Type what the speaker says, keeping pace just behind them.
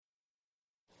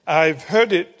I've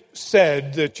heard it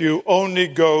said that you only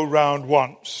go round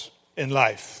once in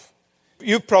life.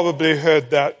 You've probably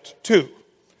heard that too.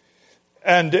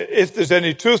 And if there's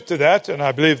any truth to that, and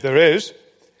I believe there is,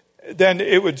 then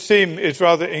it would seem it's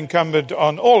rather incumbent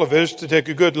on all of us to take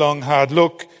a good, long, hard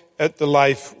look at the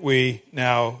life we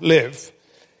now live.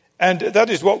 And that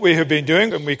is what we have been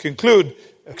doing, and we conclude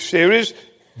a series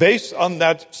based on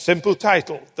that simple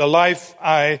title, The Life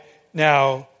I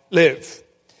Now Live.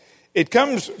 It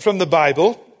comes from the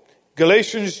Bible,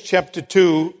 Galatians chapter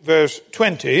 2, verse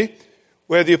 20,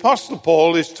 where the Apostle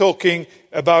Paul is talking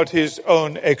about his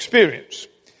own experience.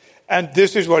 And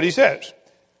this is what he says.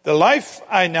 The life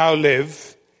I now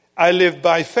live, I live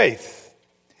by faith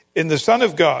in the Son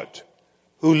of God,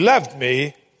 who loved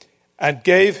me and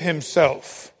gave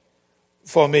himself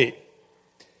for me.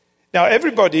 Now,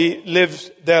 everybody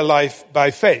lives their life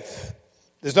by faith.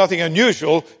 There's nothing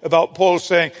unusual about Paul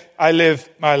saying, I live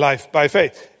my life by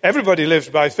faith. Everybody lives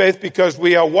by faith because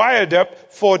we are wired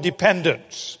up for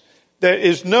dependence. There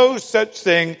is no such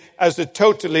thing as a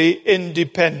totally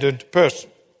independent person.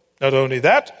 Not only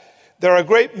that, there are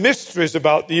great mysteries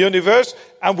about the universe,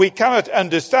 and we cannot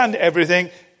understand everything.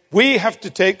 We have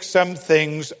to take some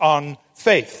things on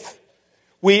faith.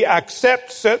 We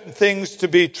accept certain things to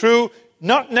be true,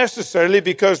 not necessarily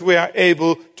because we are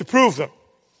able to prove them.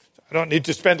 I don't need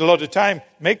to spend a lot of time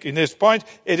making this point.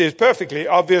 It is perfectly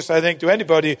obvious, I think, to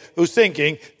anybody who's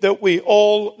thinking that we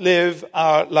all live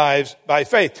our lives by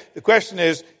faith. The question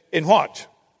is, in what?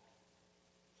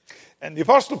 And the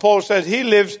Apostle Paul says he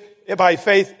lives by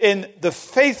faith in the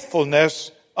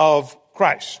faithfulness of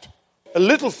Christ. A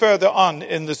little further on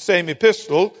in the same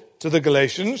epistle to the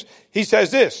Galatians, he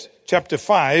says this, chapter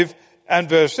 5 and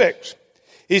verse 6.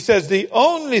 He says, the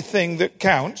only thing that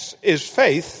counts is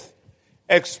faith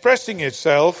expressing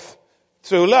itself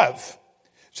through love.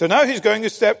 So now he's going a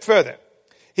step further.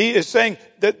 He is saying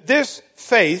that this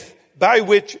faith by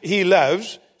which he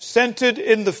loves, centered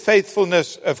in the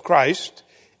faithfulness of Christ,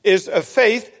 is a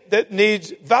faith that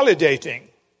needs validating.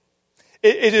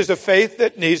 It is a faith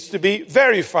that needs to be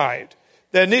verified.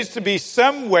 There needs to be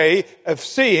some way of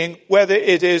seeing whether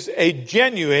it is a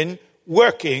genuine,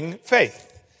 working faith.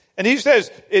 And he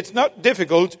says it's not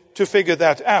difficult to figure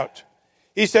that out.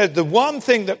 He said the one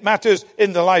thing that matters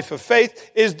in the life of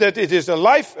faith is that it is a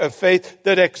life of faith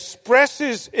that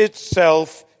expresses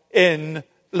itself in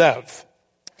love.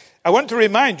 I want to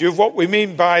remind you of what we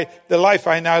mean by the life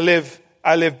I now live,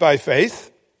 I live by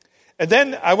faith. And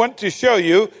then I want to show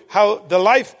you how the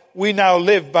life we now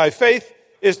live by faith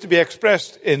is to be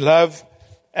expressed in love.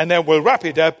 And then we'll wrap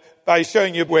it up by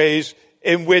showing you ways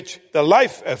in which the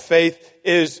life of faith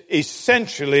is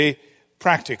essentially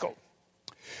practical.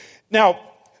 Now,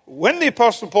 when the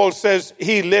Apostle Paul says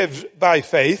he lives by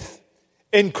faith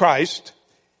in Christ,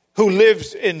 who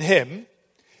lives in him,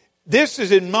 this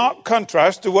is in marked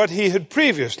contrast to what he had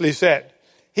previously said.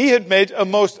 He had made a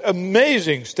most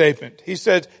amazing statement. He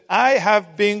said, I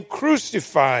have been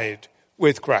crucified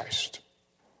with Christ.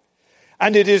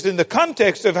 And it is in the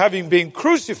context of having been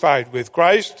crucified with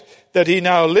Christ that he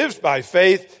now lives by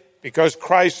faith because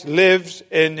Christ lives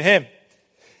in him.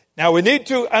 Now we need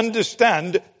to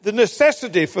understand the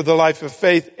necessity for the life of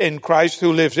faith in Christ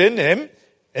who lives in him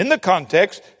in the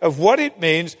context of what it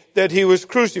means that he was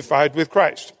crucified with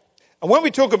Christ. And when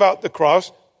we talk about the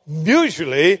cross,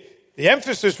 usually the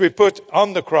emphasis we put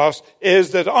on the cross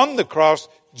is that on the cross,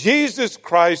 Jesus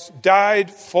Christ died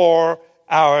for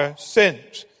our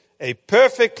sins. A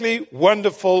perfectly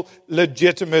wonderful,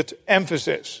 legitimate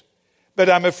emphasis. But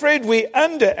I'm afraid we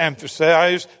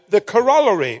underemphasize the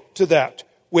corollary to that,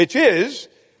 which is,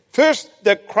 first,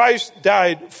 that Christ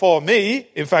died for me.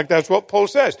 In fact, that's what Paul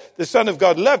says. The Son of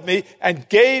God loved me and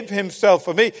gave himself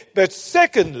for me. But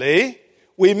secondly,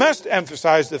 we must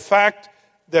emphasize the fact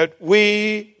that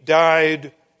we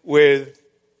died with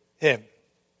him.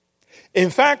 In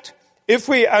fact, if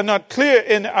we are not clear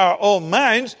in our own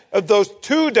minds of those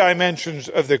two dimensions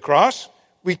of the cross,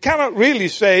 we cannot really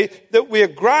say that we are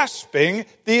grasping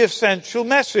the essential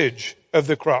message of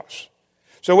the cross.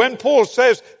 So when Paul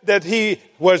says that he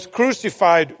was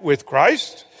crucified with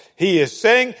Christ, he is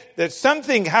saying that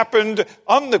something happened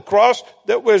on the cross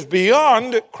that was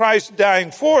beyond Christ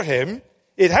dying for him.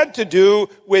 It had to do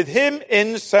with him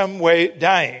in some way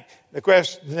dying. The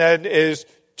question then is,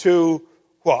 to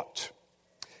what?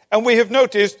 And we have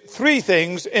noticed three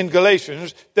things in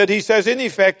Galatians that he says, in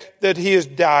effect, that he has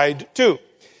died to.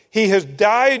 He has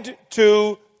died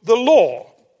to the law.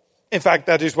 In fact,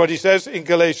 that is what he says in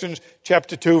Galatians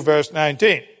chapter 2, verse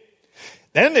 19.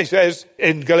 Then he says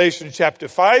in Galatians chapter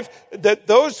 5 that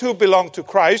those who belong to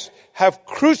Christ have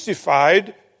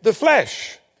crucified the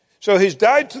flesh. So he's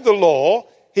died to the law.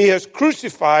 He has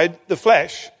crucified the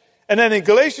flesh. And then in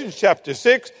Galatians chapter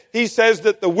 6, he says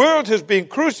that the world has been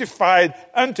crucified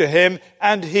unto him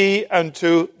and he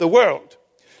unto the world.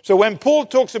 So when Paul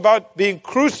talks about being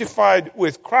crucified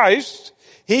with Christ,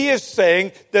 he is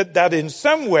saying that in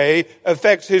some way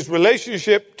affects his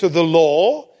relationship to the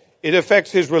law. It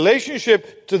affects his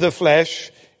relationship to the flesh.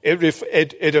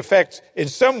 It affects in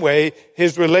some way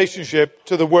his relationship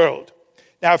to the world.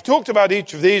 Now, I've talked about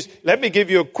each of these. Let me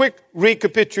give you a quick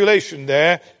recapitulation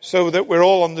there so that we're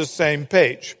all on the same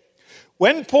page.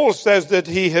 When Paul says that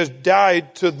he has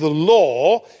died to the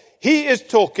law, he is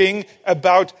talking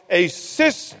about a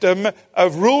system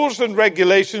of rules and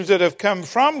regulations that have come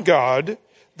from God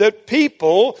that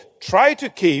people try to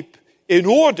keep in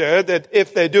order that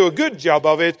if they do a good job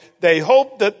of it, they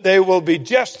hope that they will be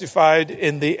justified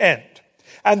in the end.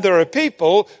 And there are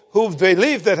people who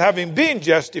believe that having been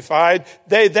justified,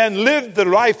 they then live the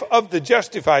life of the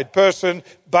justified person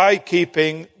by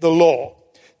keeping the law.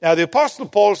 Now, the Apostle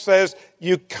Paul says,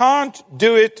 you can't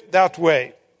do it that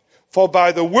way. For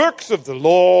by the works of the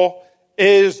law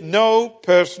is no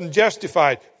person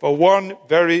justified. For one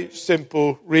very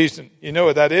simple reason. You know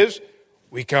what that is?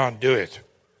 We can't do it.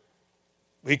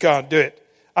 We can't do it.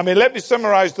 I mean, let me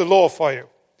summarize the law for you.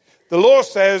 The law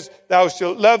says, thou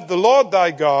shalt love the Lord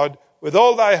thy God with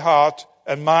all thy heart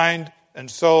and mind and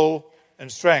soul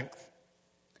and strength.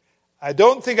 I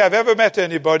don't think I've ever met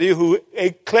anybody who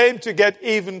claimed to get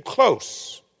even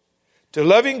close to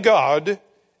loving God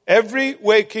every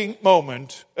waking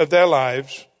moment of their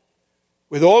lives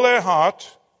with all their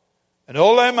heart and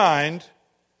all their mind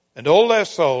and all their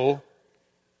soul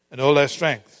and all their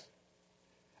strength.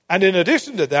 And in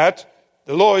addition to that,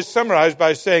 the law is summarized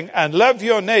by saying, and love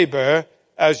your neighbor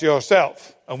as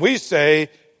yourself. And we say,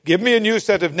 give me a new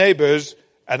set of neighbors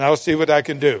and I'll see what I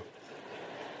can do.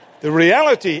 The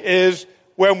reality is,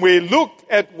 when we look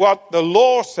at what the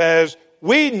law says,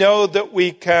 we know that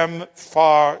we come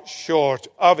far short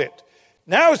of it.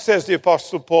 Now, says the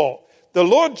Apostle Paul, the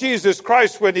Lord Jesus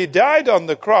Christ, when he died on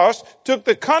the cross, took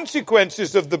the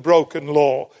consequences of the broken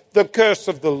law, the curse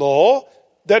of the law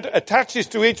that attaches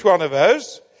to each one of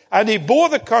us, and he bore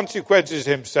the consequences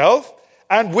himself,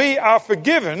 and we are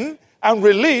forgiven and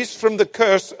released from the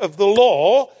curse of the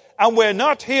law, and we're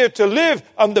not here to live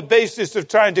on the basis of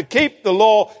trying to keep the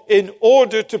law in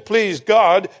order to please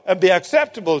God and be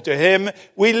acceptable to him.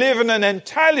 We live in an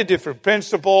entirely different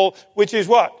principle, which is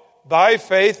what? By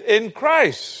faith in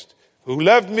Christ, who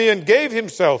loved me and gave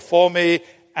himself for me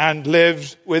and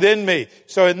lives within me.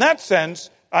 So in that sense,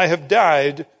 I have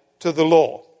died to the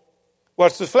law.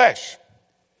 What's the flesh?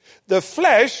 The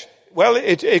flesh, well,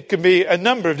 it can be a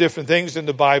number of different things in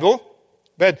the Bible,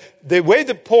 but the way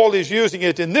that Paul is using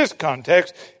it in this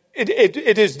context, it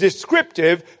is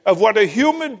descriptive of what a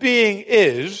human being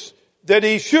is that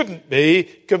he shouldn't be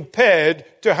compared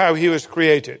to how he was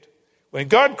created. When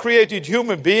God created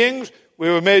human beings, we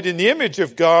were made in the image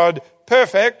of God,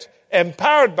 perfect,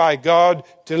 empowered by God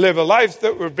to live a life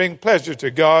that would bring pleasure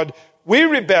to God. We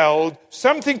rebelled,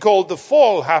 something called the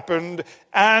fall happened,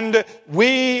 and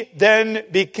we then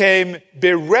became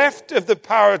bereft of the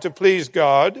power to please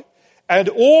God, and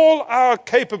all our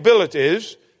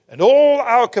capabilities and all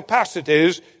our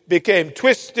capacities became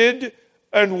twisted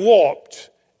and warped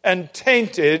and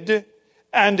tainted,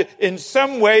 and in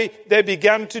some way they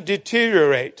began to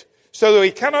deteriorate. So that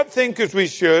we cannot think as we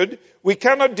should, we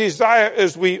cannot desire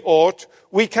as we ought,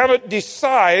 we cannot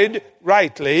decide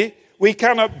rightly, we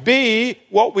cannot be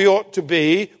what we ought to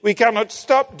be. We cannot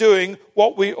stop doing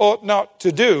what we ought not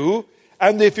to do.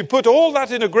 And if you put all that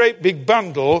in a great big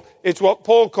bundle, it's what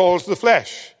Paul calls the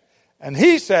flesh. And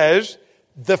he says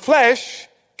the flesh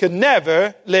can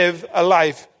never live a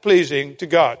life pleasing to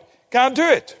God. Can't do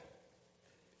it.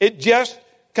 It just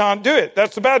can't do it.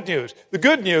 That's the bad news. The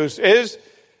good news is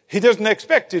he doesn't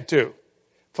expect it to.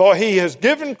 For he has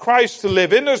given Christ to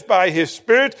live in us by his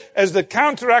Spirit as the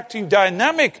counteracting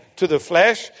dynamic to the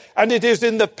flesh, and it is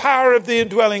in the power of the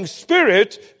indwelling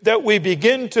Spirit that we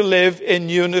begin to live in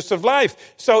newness of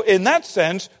life. So in that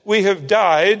sense, we have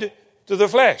died to the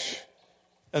flesh.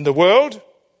 And the world?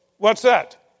 What's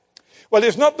that? Well,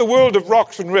 it's not the world of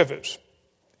rocks and rivers.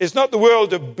 It's not the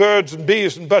world of birds and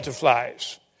bees and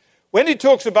butterflies. When he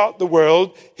talks about the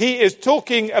world, he is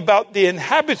talking about the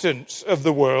inhabitants of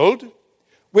the world,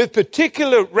 with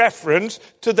particular reference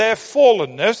to their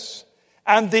fallenness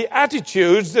and the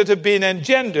attitudes that have been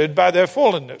engendered by their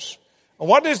fallenness. And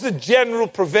what is the general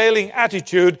prevailing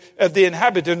attitude of the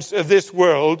inhabitants of this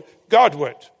world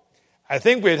Godward? I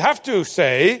think we'd have to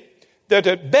say that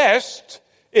at best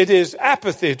it is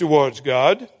apathy towards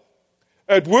God,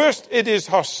 at worst it is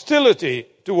hostility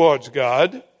towards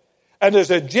God. And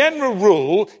as a general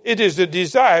rule, it is a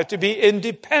desire to be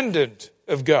independent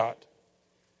of God.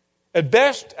 At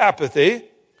best, apathy.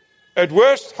 At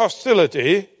worst,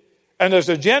 hostility. And as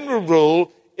a general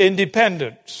rule,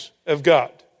 independence of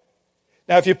God.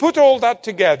 Now, if you put all that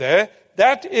together,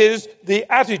 that is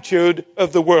the attitude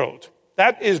of the world.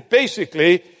 That is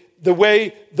basically the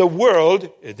way the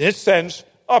world, in this sense,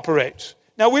 operates.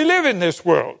 Now, we live in this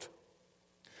world.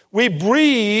 We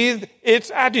breathe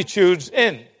its attitudes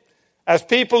in. As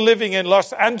people living in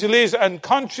Los Angeles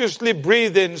unconsciously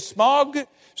breathe in smog,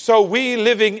 so we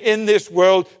living in this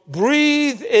world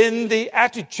breathe in the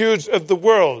attitudes of the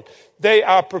world. They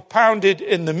are propounded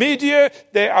in the media,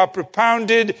 they are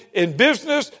propounded in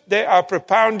business, they are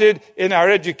propounded in our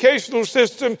educational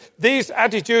system. These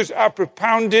attitudes are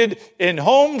propounded in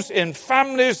homes, in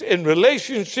families, in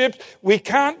relationships. We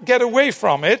can't get away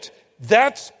from it.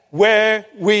 That's where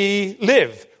we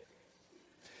live.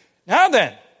 Now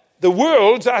then, the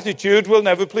world's attitude will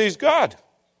never please God.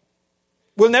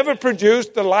 Will never produce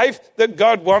the life that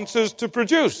God wants us to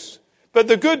produce. But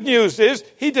the good news is,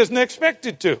 he doesn't expect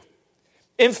it to.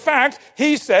 In fact,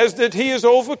 he says that he has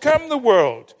overcome the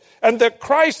world and that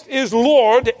Christ is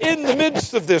Lord in the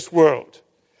midst of this world.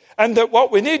 And that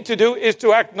what we need to do is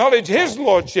to acknowledge his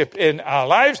lordship in our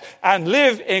lives and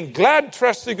live in glad,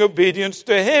 trusting obedience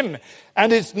to him.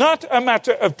 And it's not a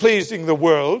matter of pleasing the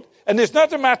world, and it's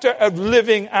not a matter of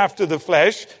living after the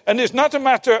flesh, and it's not a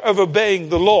matter of obeying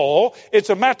the law. It's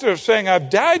a matter of saying, I've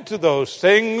died to those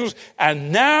things,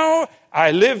 and now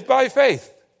I live by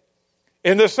faith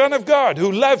in the Son of God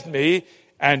who loved me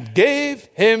and gave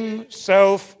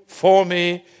himself for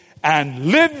me and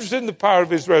lives in the power of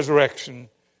his resurrection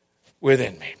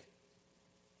within me.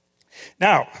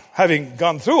 Now, having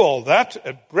gone through all that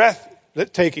at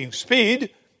breath-taking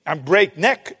speed and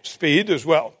breakneck speed as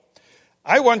well,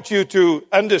 I want you to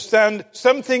understand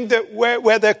something that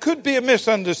where there could be a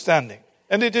misunderstanding,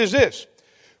 and it is this.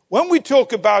 When we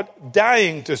talk about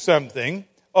dying to something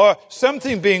or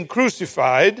something being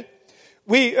crucified,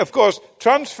 we, of course,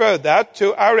 transfer that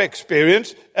to our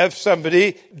experience of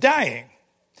somebody dying.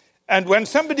 And when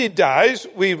somebody dies,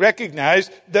 we recognize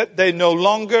that they no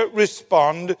longer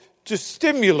respond to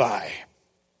stimuli.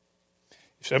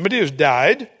 If somebody has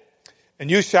died and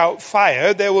you shout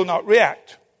fire, they will not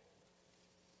react.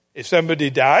 If somebody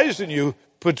dies and you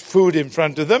put food in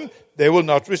front of them, they will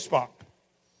not respond.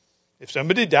 If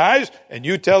somebody dies and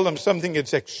you tell them something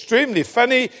that's extremely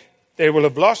funny, they will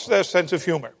have lost their sense of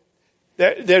humor.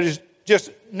 There is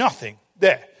just nothing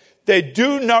there. They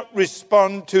do not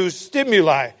respond to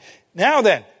stimuli. Now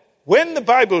then, when the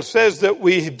Bible says that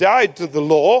we have died to the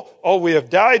law, or we have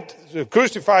died,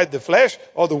 crucified the flesh,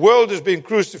 or the world has been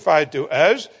crucified to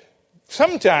us,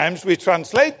 sometimes we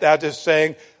translate that as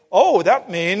saying, oh, that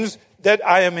means that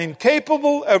I am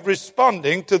incapable of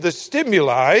responding to the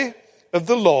stimuli of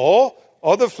the law,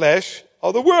 or the flesh,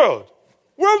 or the world.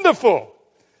 Wonderful!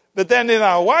 But then in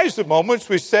our wiser moments,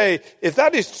 we say, if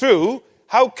that is true,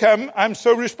 how come I'm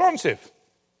so responsive?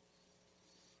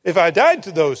 If I died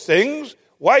to those things,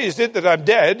 why is it that I'm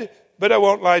dead, but I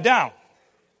won't lie down?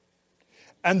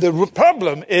 And the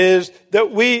problem is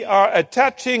that we are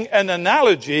attaching an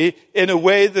analogy in a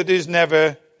way that is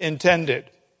never intended.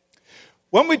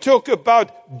 When we talk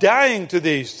about dying to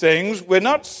these things, we're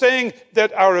not saying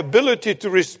that our ability to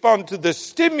respond to the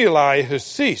stimuli has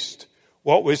ceased.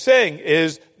 What we're saying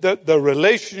is that the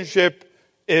relationship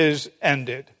is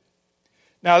ended.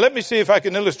 Now, let me see if I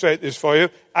can illustrate this for you.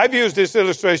 I've used this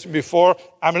illustration before.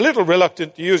 I'm a little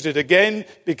reluctant to use it again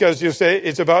because you say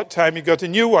it's about time you got a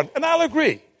new one. And I'll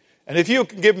agree. And if you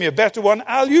can give me a better one,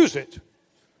 I'll use it.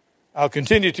 I'll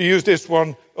continue to use this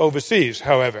one overseas,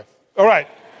 however. All right.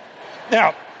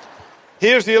 Now,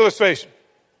 here's the illustration.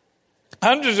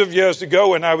 Hundreds of years ago,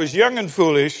 when I was young and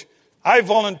foolish, I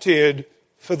volunteered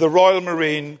for the Royal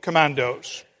Marine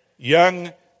Commandos.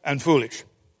 Young and foolish.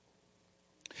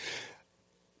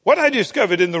 What I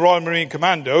discovered in the Royal Marine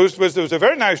Commandos was there was a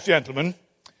very nice gentleman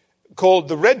called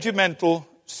the Regimental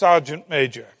Sergeant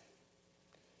Major.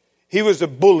 He was a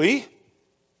bully.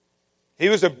 He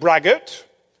was a braggart.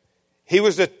 He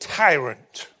was a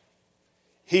tyrant.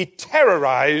 He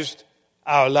terrorized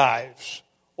our lives,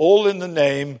 all in the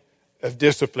name of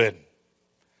discipline.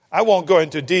 I won't go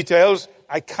into details.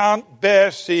 I can't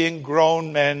bear seeing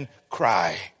grown men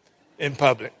cry in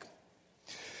public.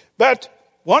 But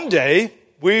one day,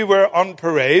 we were on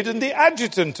parade and the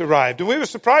adjutant arrived. And we were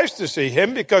surprised to see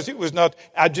him because it was not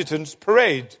adjutant's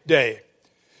parade day.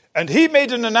 And he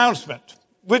made an announcement,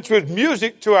 which was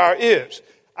music to our ears.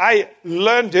 I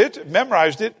learned it,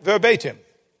 memorized it verbatim.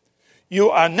 You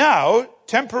are now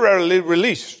temporarily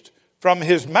released from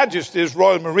His Majesty's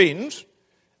Royal Marines,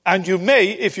 and you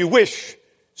may, if you wish,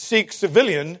 seek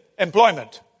civilian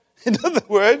employment. In other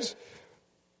words,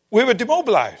 we were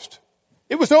demobilized.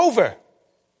 It was over.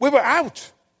 We were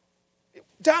out.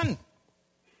 Done.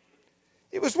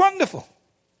 It was wonderful.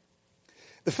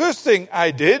 The first thing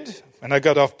I did when I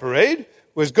got off parade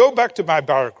was go back to my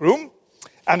barrack room,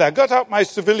 and I got out my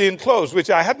civilian clothes, which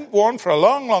I hadn't worn for a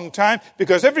long, long time,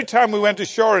 because every time we went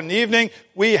ashore in the evening,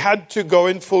 we had to go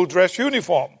in full dress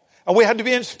uniform. And we had to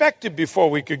be inspected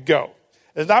before we could go.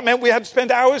 And that meant we had to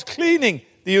spend hours cleaning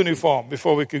the uniform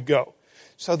before we could go.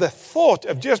 So the thought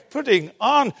of just putting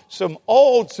on some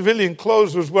old civilian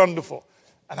clothes was wonderful.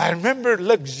 And I remember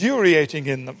luxuriating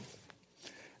in them.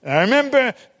 And I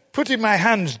remember putting my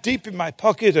hands deep in my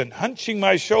pocket and hunching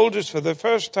my shoulders for the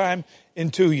first time in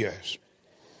 2 years.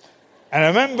 And I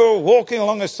remember walking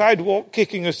along a sidewalk,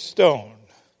 kicking a stone,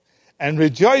 and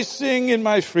rejoicing in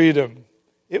my freedom.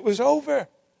 It was over.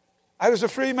 I was a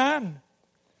free man.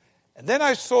 And then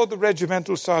I saw the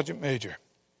regimental sergeant major.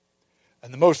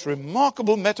 And the most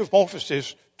remarkable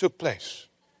metamorphosis took place.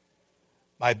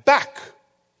 My back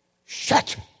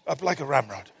shot up like a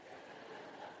ramrod.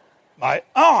 My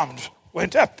arms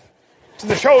went up to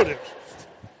the shoulders.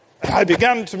 And I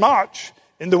began to march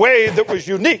in the way that was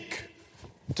unique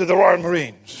to the Royal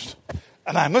Marines.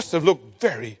 And I must have looked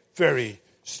very, very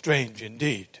strange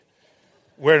indeed,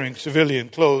 wearing civilian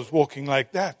clothes, walking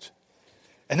like that.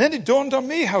 And then it dawned on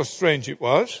me how strange it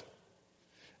was.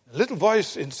 A little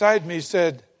voice inside me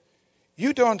said,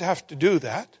 "You don't have to do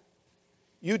that.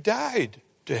 You died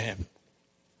to Him."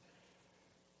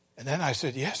 And then I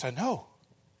said, "Yes, I know.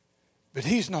 But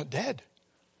He's not dead."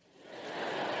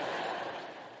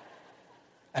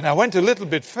 And I went a little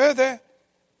bit further,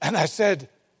 and I said,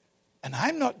 "And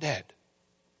I'm not dead.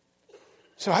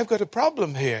 So I've got a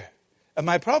problem here." And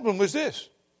my problem was this,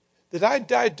 that I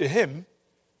died to Him,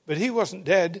 but He wasn't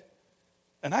dead,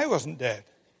 and I wasn't dead.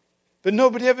 But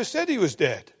nobody ever said He was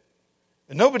dead.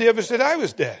 And nobody ever said I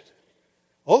was dead.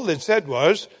 All they said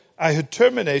was I had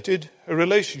terminated a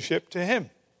relationship to Him.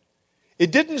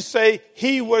 It didn't say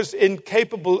He was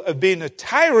incapable of being a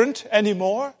tyrant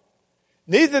anymore.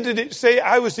 Neither did it say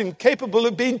I was incapable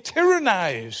of being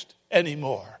tyrannized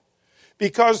anymore.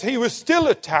 Because He was still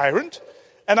a tyrant,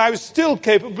 and I was still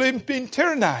capable of being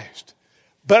tyrannized.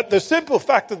 But the simple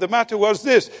fact of the matter was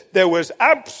this: there was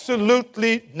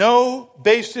absolutely no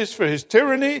basis for His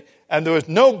tyranny, and there was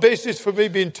no basis for me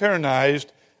being tyrannized.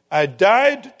 I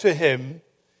died to Him.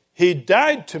 He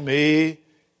died to me.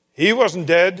 He wasn't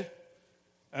dead,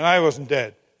 and I wasn't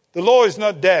dead. The law is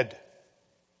not dead.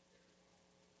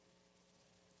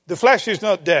 The flesh is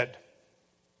not dead.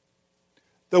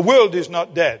 The world is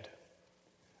not dead.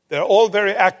 They're all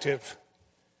very active.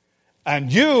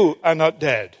 And you are not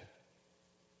dead.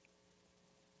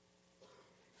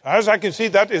 As far as I can see,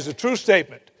 that is a true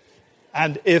statement.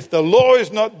 And if the law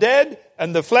is not dead,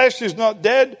 and the flesh is not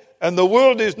dead, and the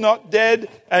world is not dead,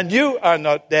 and you are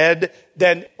not dead,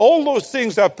 then all those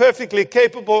things are perfectly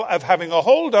capable of having a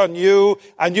hold on you,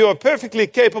 and you are perfectly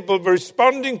capable of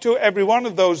responding to every one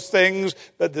of those things.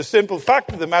 But the simple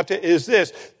fact of the matter is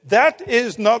this: that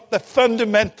is not the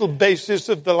fundamental basis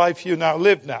of the life you now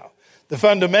live now. The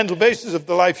fundamental basis of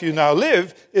the life you now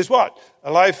live is what?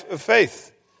 A life of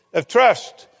faith, of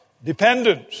trust,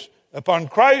 dependence upon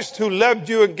Christ, who loved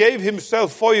you and gave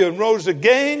Himself for you and rose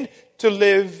again to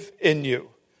live in you.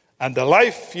 And the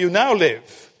life you now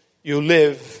live, you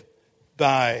live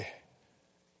by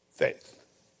faith.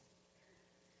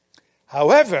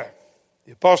 However,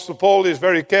 the Apostle Paul is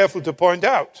very careful to point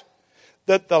out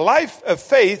that the life of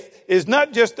faith is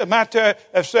not just a matter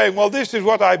of saying, well, this is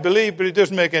what I believe, but it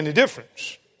doesn't make any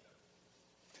difference.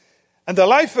 And the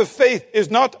life of faith is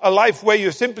not a life where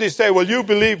you simply say, well, you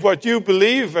believe what you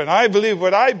believe, and I believe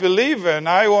what I believe, and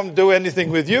I won't do anything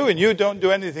with you, and you don't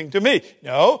do anything to me.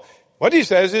 No, what he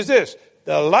says is this: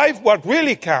 the life, what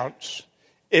really counts,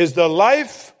 is the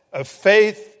life of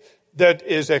faith that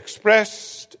is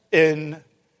expressed in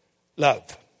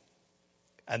love.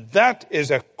 And that is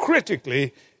a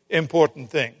critically important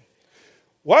thing.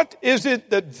 What is it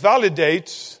that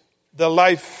validates the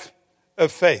life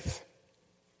of faith?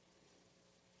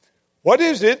 What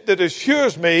is it that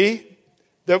assures me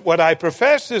that what I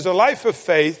profess is a life of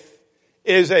faith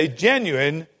is a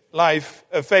genuine life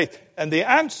of faith? And the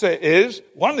answer is,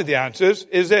 one of the answers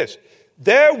is this: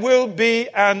 there will be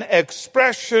an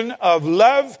expression of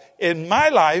love in my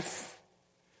life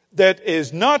that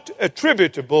is not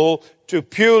attributable to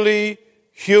purely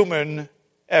human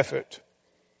effort.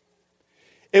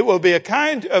 It will be a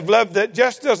kind of love that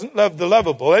just doesn't love the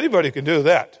lovable. Anybody can do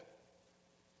that.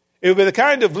 It will be the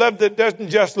kind of love that doesn't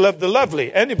just love the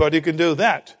lovely. Anybody can do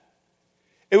that.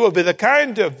 It will be the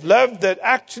kind of love that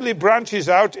actually branches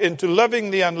out into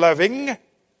loving the unloving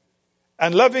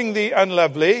and loving the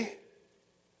unlovely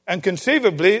and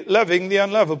conceivably loving the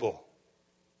unlovable.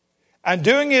 And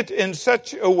doing it in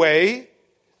such a way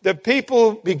that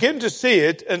people begin to see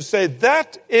it and say,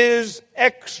 that is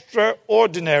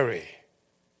extraordinary.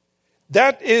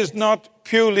 That is not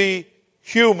purely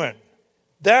human.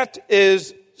 That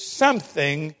is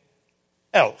something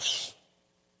else.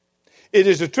 It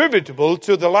is attributable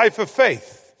to the life of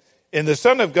faith in the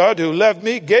Son of God who loved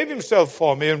me, gave himself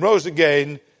for me, and rose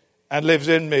again and lives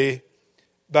in me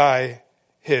by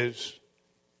his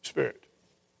Spirit.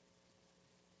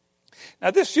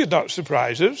 Now, this should not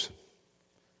surprise us.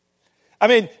 I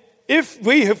mean, if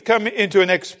we have come into an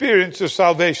experience of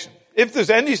salvation, if there's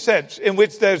any sense in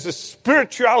which there's a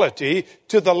spirituality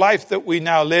to the life that we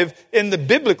now live, in the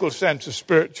biblical sense of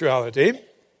spirituality,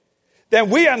 then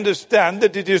we understand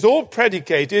that it is all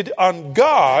predicated on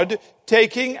God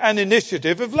taking an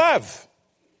initiative of love.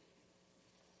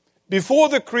 Before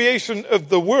the creation of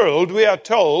the world, we are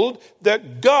told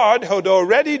that God had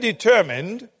already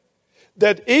determined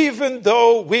that even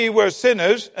though we were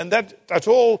sinners, and that's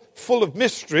all full of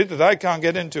mystery that I can't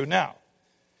get into now,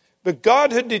 but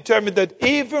God had determined that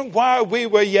even while we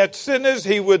were yet sinners,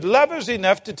 he would love us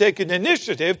enough to take an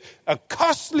initiative, a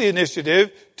costly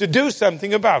initiative, to do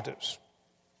something about us.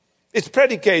 It's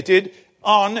predicated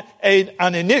on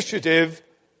an initiative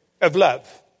of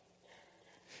love.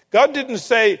 God didn't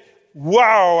say,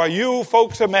 wow, are you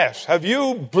folks a mess? Have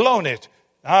you blown it?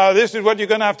 Now, this is what you're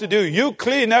going to have to do. You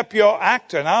clean up your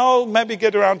act and I'll maybe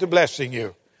get around to blessing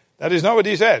you. That is not what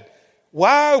he said.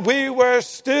 While we were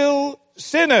still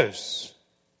sinners,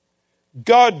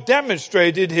 God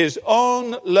demonstrated his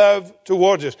own love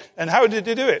towards us. And how did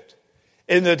he do it?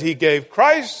 In that he gave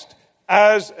Christ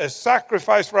as a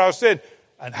sacrifice for our sin.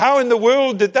 And how in the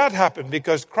world did that happen?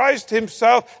 Because Christ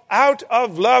himself, out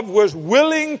of love, was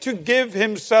willing to give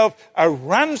himself a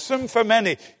ransom for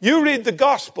many. You read the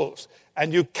Gospels,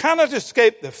 and you cannot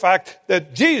escape the fact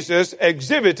that Jesus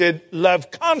exhibited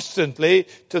love constantly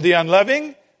to the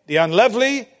unloving, the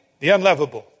unlovely, the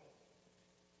unlovable.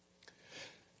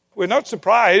 We're not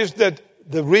surprised that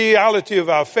the reality of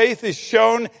our faith is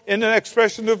shown in an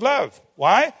expression of love.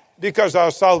 Why? Because our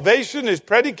salvation is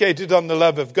predicated on the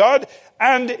love of God,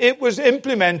 and it was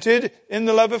implemented in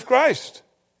the love of Christ.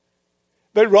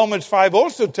 But Romans 5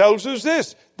 also tells us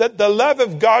this, that the love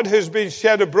of God has been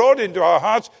shed abroad into our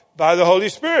hearts by the Holy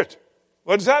Spirit.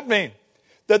 What does that mean?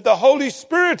 That the Holy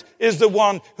Spirit is the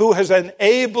one who has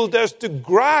enabled us to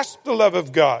grasp the love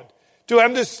of God, to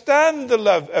understand the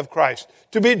love of Christ,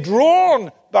 to be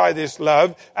drawn by this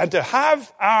love, and to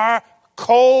have our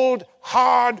cold,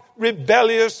 hard,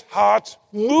 rebellious hearts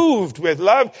moved with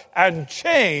love and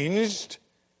changed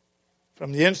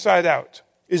from the inside out.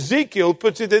 Ezekiel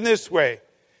puts it in this way.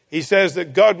 He says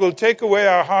that God will take away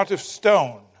our heart of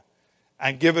stone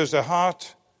and give us a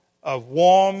heart of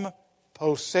warm,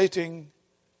 pulsating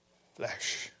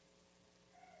flesh.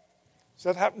 Does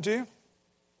that happen to you?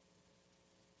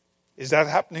 Is that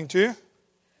happening to you?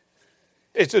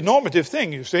 It's a normative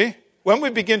thing, you see. When we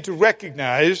begin to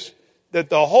recognize that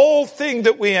the whole thing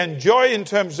that we enjoy in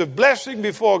terms of blessing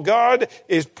before God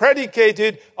is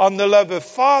predicated on the love of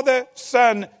Father,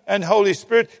 Son, and Holy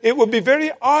Spirit, it would be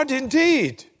very odd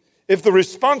indeed if the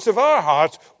response of our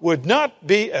hearts would not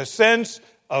be a sense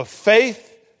of faith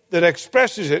that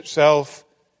expresses itself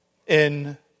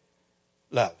in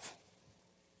love.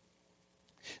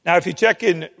 Now, if you check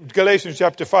in Galatians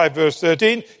chapter 5, verse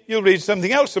 13, you'll read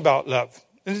something else about love.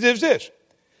 And it is this.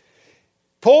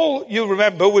 Paul, you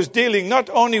remember, was dealing not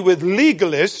only with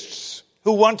legalists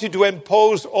who wanted to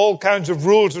impose all kinds of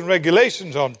rules and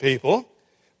regulations on people,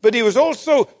 but he was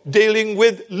also dealing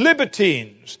with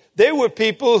libertines. They were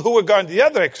people who were going to the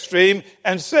other extreme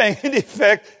and saying, in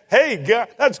effect, hey, God,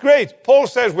 that's great. Paul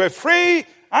says we're free,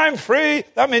 I'm free,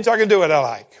 that means I can do what I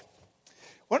like.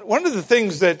 One of the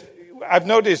things that I've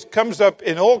noticed comes up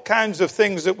in all kinds of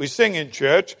things that we sing in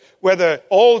church, whether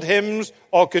old hymns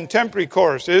or contemporary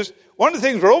choruses, one of the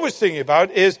things we're always singing about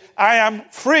is, I am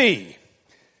free.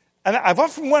 And I've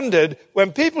often wondered,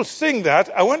 when people sing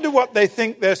that, I wonder what they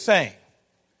think they're saying.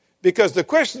 Because the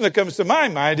question that comes to my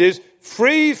mind is,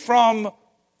 free from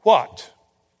what?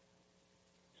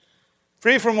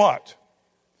 Free from what?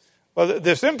 Well,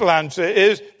 the simple answer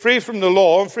is, free from the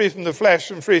law, and free from the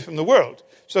flesh, and free from the world.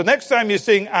 So next time you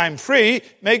sing, I'm free,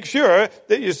 make sure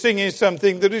that you're singing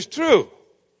something that is true.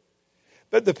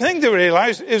 But the thing to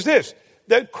realize is this,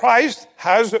 that Christ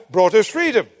has brought us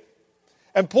freedom.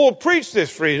 And Paul preached this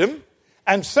freedom,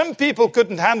 And some people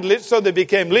couldn't handle it, so they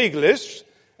became legalists.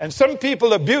 And some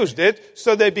people abused it,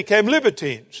 so they became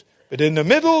libertines. But in the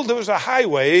middle, there was a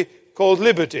highway called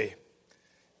liberty.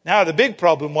 Now, the big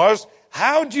problem was,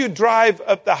 how do you drive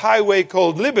up the highway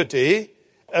called liberty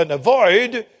and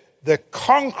avoid the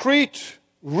concrete,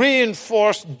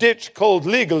 reinforced ditch called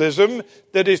legalism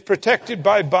that is protected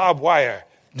by barbed wire?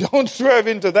 Don't swerve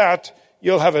into that,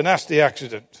 you'll have a nasty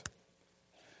accident.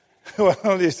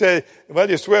 Well, you say, well,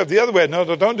 you swerve the other way. No,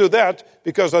 don't do that,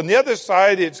 because on the other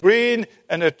side it's green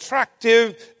and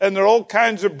attractive, and there are all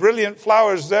kinds of brilliant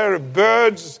flowers there, of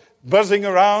birds buzzing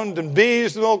around, and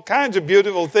bees, and all kinds of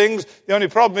beautiful things. The only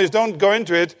problem is, don't go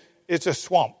into it. It's a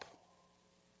swamp.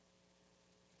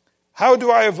 How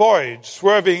do I avoid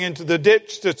swerving into the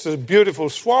ditch that's a beautiful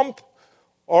swamp,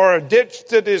 or a ditch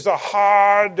that is a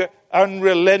hard,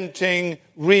 unrelenting,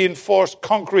 reinforced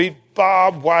concrete,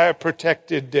 barbed wire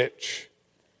protected ditch?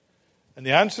 And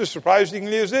the answer,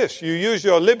 surprisingly, is this. You use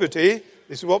your liberty.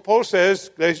 This is what Paul says,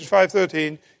 Galatians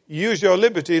 5:13. You use your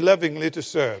liberty lovingly to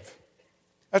serve.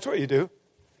 That's what you do.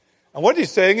 And what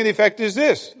he's saying, in effect, is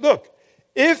this. Look,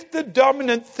 if the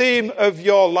dominant theme of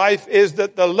your life is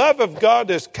that the love of God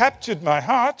has captured my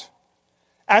heart,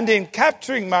 and in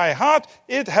capturing my heart,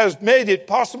 it has made it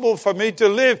possible for me to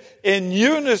live in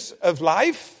newness of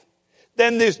life,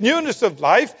 then this newness of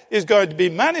life is going to be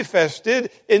manifested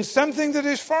in something that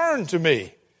is foreign to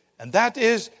me. And that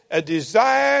is a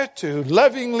desire to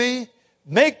lovingly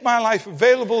make my life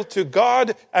available to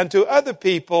God and to other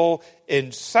people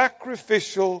in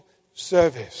sacrificial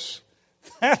service.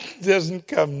 That doesn't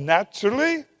come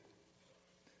naturally.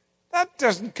 That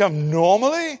doesn't come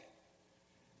normally.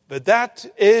 But that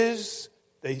is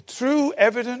the true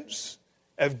evidence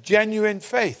of genuine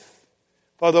faith.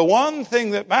 For the one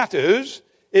thing that matters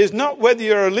is not whether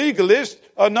you're a legalist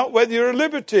or not whether you're a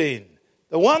libertine.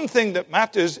 The one thing that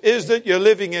matters is that you're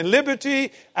living in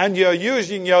liberty and you're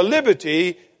using your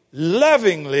liberty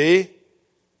lovingly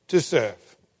to serve.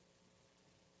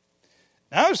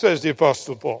 Now, says the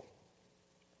Apostle Paul,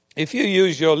 if you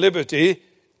use your liberty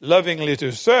lovingly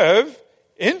to serve,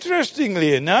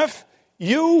 interestingly enough,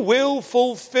 you will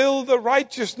fulfill the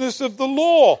righteousness of the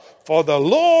law. For the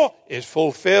law is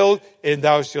fulfilled in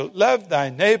thou shalt love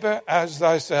thy neighbor as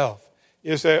thyself.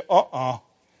 You say, Now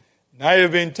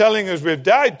you've been telling us we've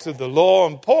died to the law,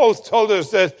 and Paul's told us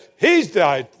that he's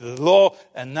died to the law,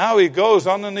 and now he goes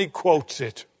on and he quotes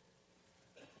it.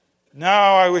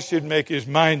 Now I wish he'd make his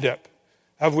mind up.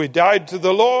 Have we died to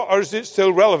the law, or is it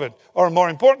still relevant? Or a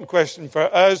more important question for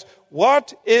us,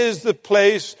 what is the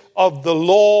place of the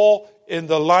law in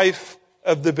the life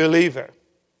of the believer?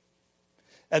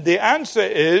 And the answer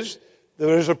is,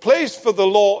 there is a place for the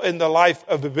law in the life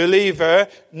of a believer,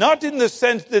 not in the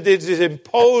sense that it is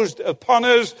imposed upon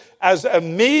us as a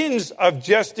means of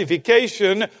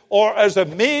justification or as a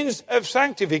means of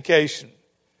sanctification.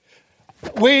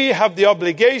 We have the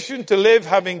obligation to live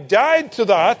having died to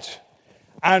that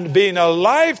and being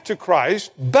alive to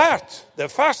Christ, but the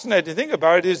fascinating thing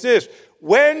about it is this.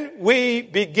 When we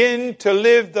begin to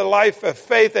live the life of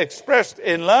faith expressed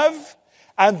in love,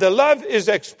 and the love is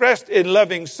expressed in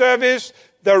loving service,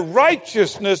 the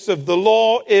righteousness of the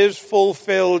law is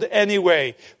fulfilled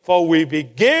anyway. For we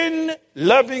begin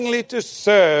lovingly to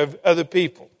serve other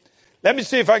people. Let me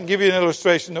see if I can give you an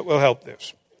illustration that will help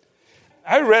this.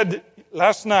 I read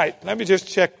last night, let me just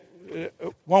check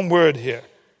one word here.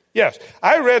 Yes,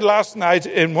 I read last night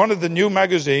in one of the new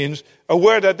magazines a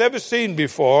word I'd never seen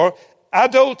before,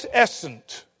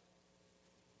 adolescent.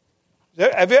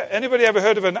 Anybody ever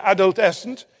heard of an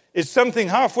adolescent? It's something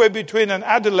halfway between an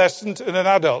adolescent and an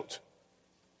adult.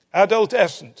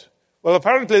 Adolescent. Well,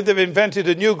 apparently they've invented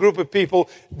a new group of people.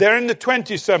 They're in the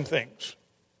 20-somethings.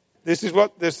 This is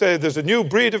what they say. There's a new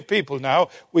breed of people now.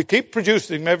 We keep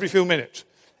producing them every few minutes.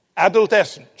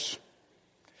 Adolescents.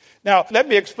 Now, let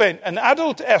me explain. An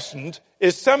adolescent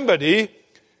is somebody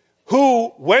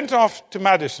who went off to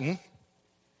Madison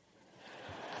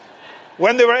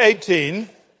when they were 18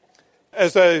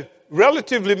 as a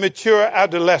relatively mature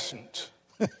adolescent.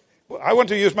 I want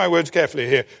to use my words carefully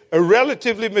here. A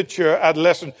relatively mature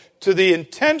adolescent to the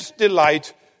intense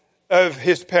delight of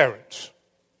his parents.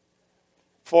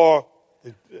 For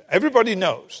everybody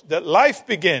knows that life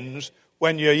begins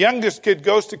when your youngest kid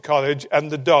goes to college and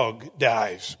the dog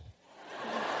dies.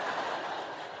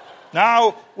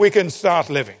 Now we can start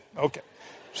living. Okay.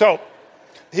 So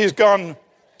he's gone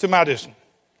to Madison.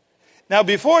 Now,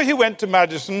 before he went to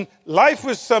Madison, life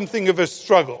was something of a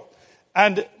struggle.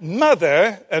 And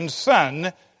mother and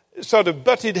son sort of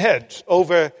butted heads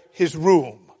over his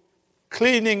room,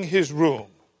 cleaning his room,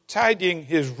 tidying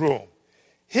his room.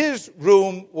 His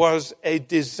room was a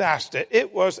disaster.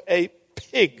 It was a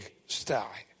pigsty.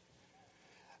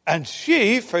 And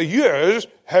she, for years,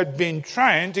 had been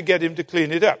trying to get him to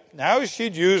clean it up. Now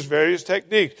she'd used various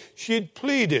techniques. She'd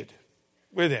pleaded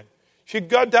with him. She'd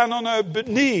got down on her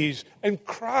knees and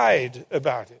cried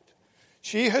about it.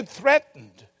 She had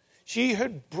threatened. She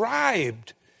had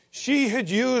bribed. She had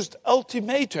used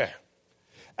ultimata.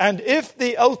 And if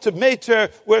the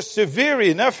ultimata were severe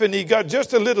enough and he got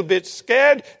just a little bit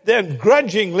scared, then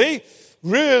grudgingly,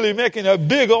 really making a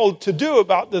big old to-do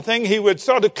about the thing, he would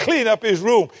sort of clean up his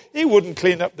room. He wouldn't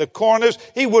clean up the corners.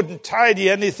 He wouldn't tidy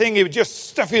anything. He would just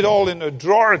stuff it all in a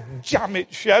drawer and jam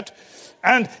it shut.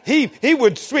 And he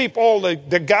would sweep all the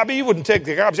garbage. He wouldn't take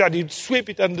the garbage out. He'd sweep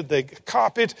it under the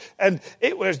carpet. And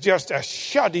it was just a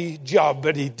shoddy job.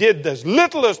 But he did as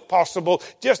little as possible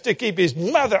just to keep his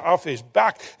mother off his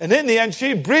back. And in the end,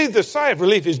 she breathed a sigh of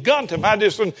relief. He's gone to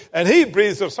Madison, and he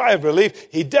breathes a sigh of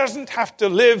relief. He doesn't have to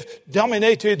live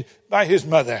dominated by his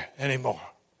mother anymore.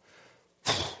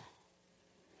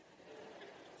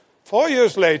 4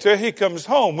 years later, he comes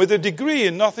home with a degree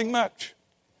in nothing much.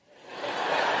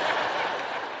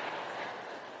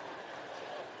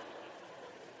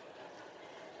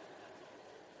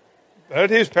 But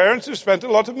his parents have spent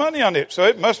a lot of money on it, so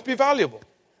it must be valuable.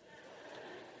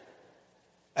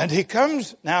 And he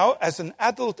comes now as an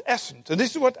adolescent. And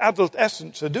this is what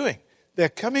adolescents are doing. They're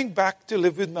coming back to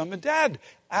live with mum and dad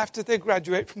after they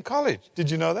graduate from college. Did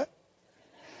you know that?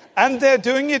 And they're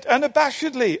doing it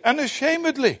unabashedly,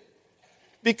 unashamedly.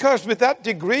 Because with that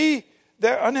degree,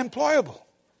 they're unemployable.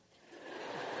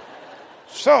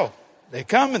 So they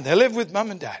come and they live with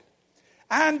mum and dad.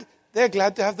 And they're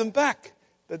glad to have them back.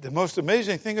 But the most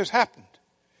amazing thing has happened.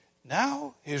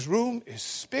 Now his room is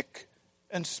spick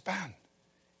and span.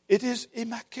 It is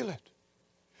immaculate.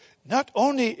 Not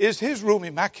only is his room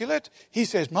immaculate, he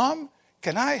says, Mom,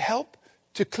 can I help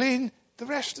to clean the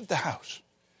rest of the house?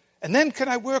 And then can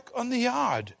I work on the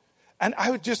yard? And I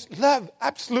would just love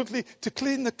absolutely to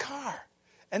clean the car.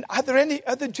 And are there any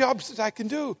other jobs that I can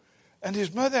do? And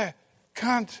his mother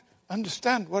can't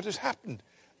understand what has happened.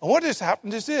 And what has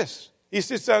happened is this. He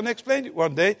sits down and explained it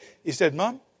one day. He said,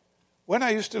 Mom, when I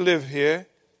used to live here,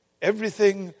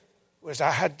 everything was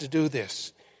I had to do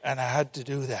this and I had to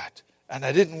do that. And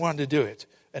I didn't want to do it.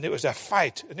 And it was a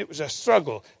fight and it was a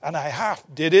struggle. And I half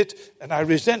did it and I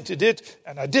resented it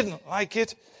and I didn't like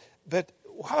it. But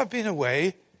while I've been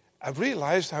away, I've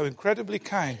realized how incredibly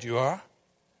kind you are.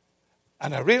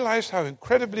 And I realized how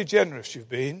incredibly generous you've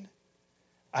been.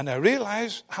 And I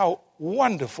realize how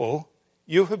wonderful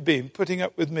you have been putting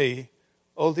up with me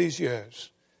all these years.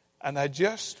 And I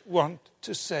just want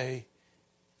to say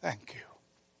thank you.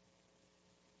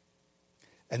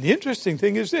 And the interesting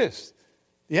thing is this.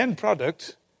 The end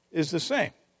product is the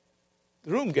same.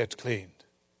 The room gets cleaned.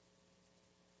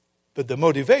 But the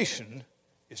motivation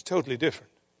is totally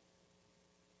different.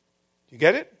 Do you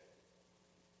get it?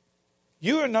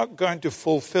 You are not going to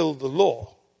fulfill the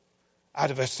law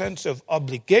out of a sense of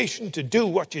obligation to do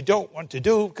what you don't want to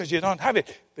do because you don't have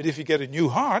it. But if you get a new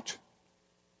heart,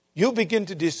 you'll begin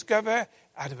to discover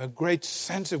out of a great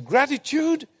sense of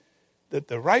gratitude that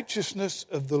the righteousness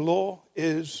of the law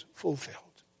is fulfilled.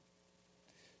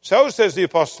 So says the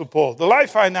Apostle Paul, the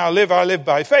life I now live, I live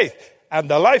by faith. And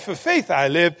the life of faith I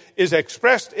live is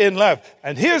expressed in love.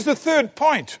 And here's the third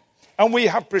point. And we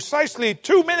have precisely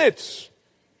 2 minutes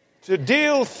to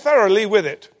deal thoroughly with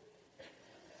it.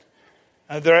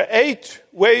 And there are 8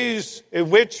 ways in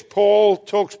which Paul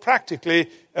talks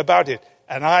practically about it.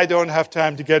 And I don't have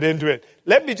time to get into it.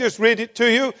 Let me just read it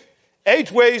to you.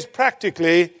 8 ways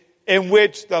practically in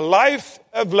which the life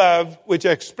of love, which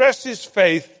expresses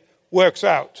faith, works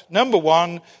out. Number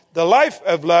 1, the life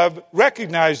of love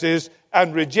recognizes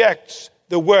and rejects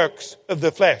the works of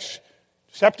the flesh.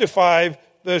 Chapter 5,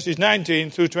 verses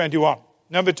 19 through 21.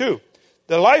 Number 2,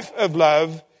 the life of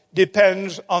love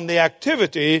depends on the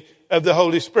activity of the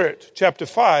Holy Spirit. Chapter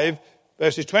 5,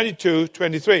 verses 22,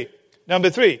 23. Number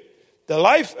 3, the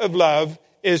life of love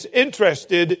is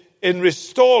interested in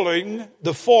restoring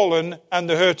the fallen and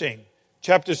the hurting.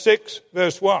 Chapter 6,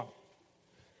 verse 1.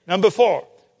 Number 4,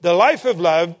 the life of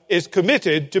love is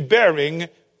committed to bearing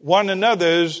one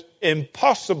another's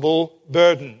impossible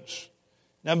burdens.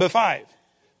 Number 5,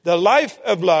 the life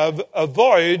of love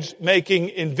avoids making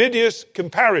invidious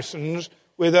comparisons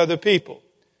with other people.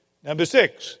 Number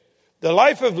 6, the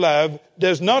life of love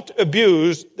does not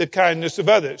abuse the kindness of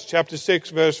others. Chapter 6,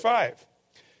 verse 5.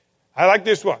 I like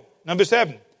this one. Number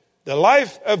 7, the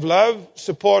life of love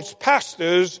supports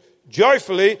pastors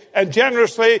joyfully and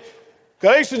generously.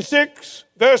 Galatians 6,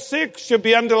 verse 6 should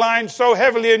be underlined so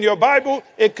heavily in your Bible,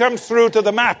 it comes through to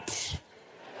the maps.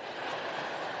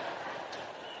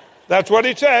 That's what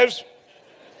it says.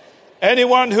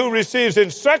 Anyone who receives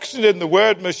instruction in the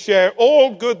word must share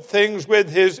all good things with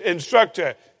his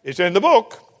instructor. It's in the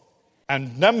book.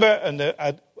 And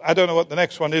I don't know what the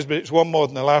next one is, but it's one more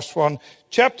than the last one.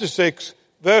 Chapter 6,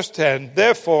 verse 10.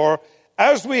 Therefore,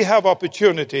 as we have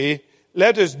opportunity,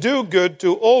 let us do good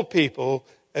to all people,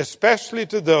 especially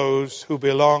to those who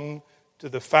belong to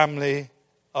the family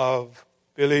of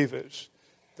believers.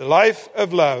 The life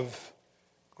of love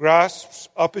grasps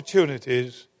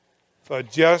opportunities for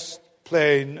just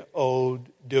plain old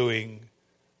doing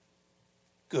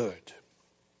good.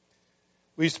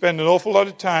 We spend an awful lot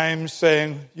of time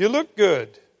saying, you look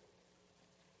good.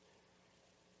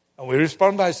 And we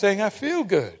respond by saying, I feel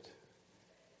good.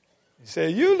 You say,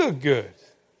 you look good.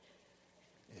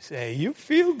 You say, you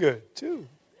feel good too.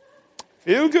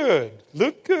 Feel good,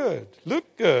 look good,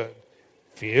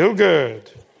 feel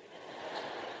good.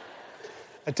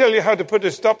 I tell you how to put a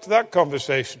stop to that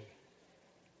conversation.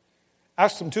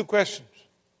 Ask them two questions.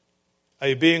 Are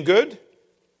you being good?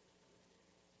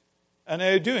 And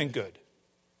are you doing good?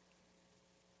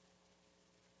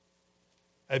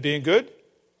 Are you being good?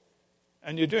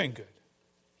 And you're doing good.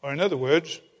 Or in other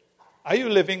words, are you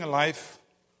living a life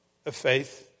of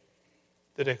faith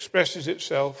that expresses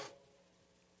itself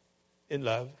in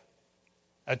love?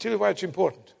 I'll tell you why it's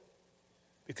important.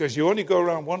 Because you only go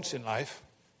around once in life,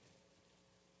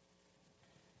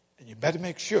 and you better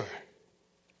make sure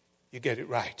you get it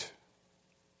right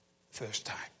first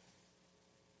time.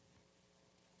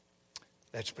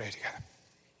 Let's pray together.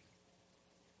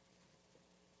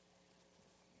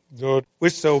 Lord, we're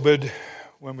sobered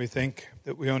when we think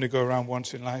that we only go around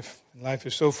once in life. And life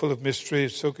is so full of mystery,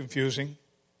 it's so confusing,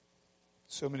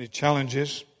 so many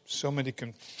challenges, so many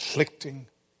conflicting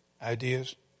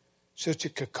ideas, such a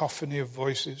cacophony of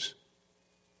voices.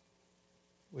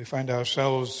 We find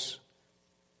ourselves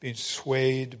being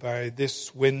swayed by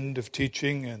this wind of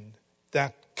teaching and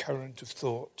that current of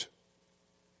thought.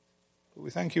 But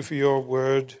we thank you for your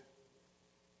word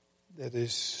that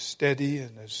is steady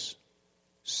and is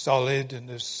solid and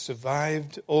has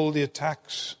survived all the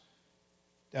attacks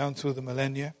down through the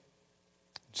millennia.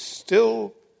 It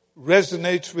still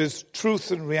resonates with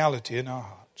truth and reality in our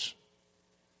hearts.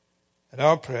 And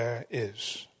our prayer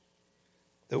is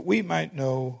that we might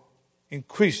know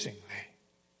increasingly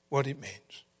what it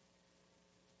means.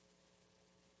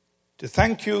 To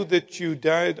thank you that you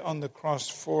died on the cross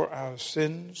for our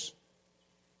sins,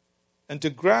 and to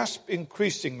grasp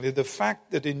increasingly the fact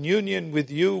that in union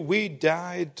with you we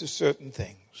died to certain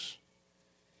things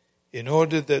in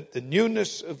order that the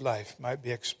newness of life might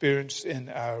be experienced in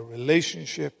our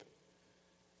relationship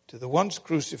to the once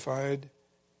crucified,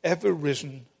 ever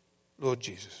risen Lord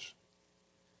Jesus.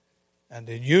 And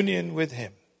in union with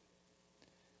him,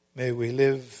 may we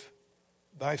live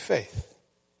by faith,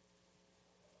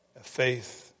 a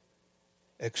faith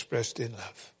expressed in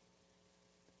love.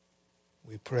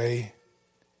 We pray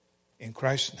in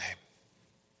Christ's name.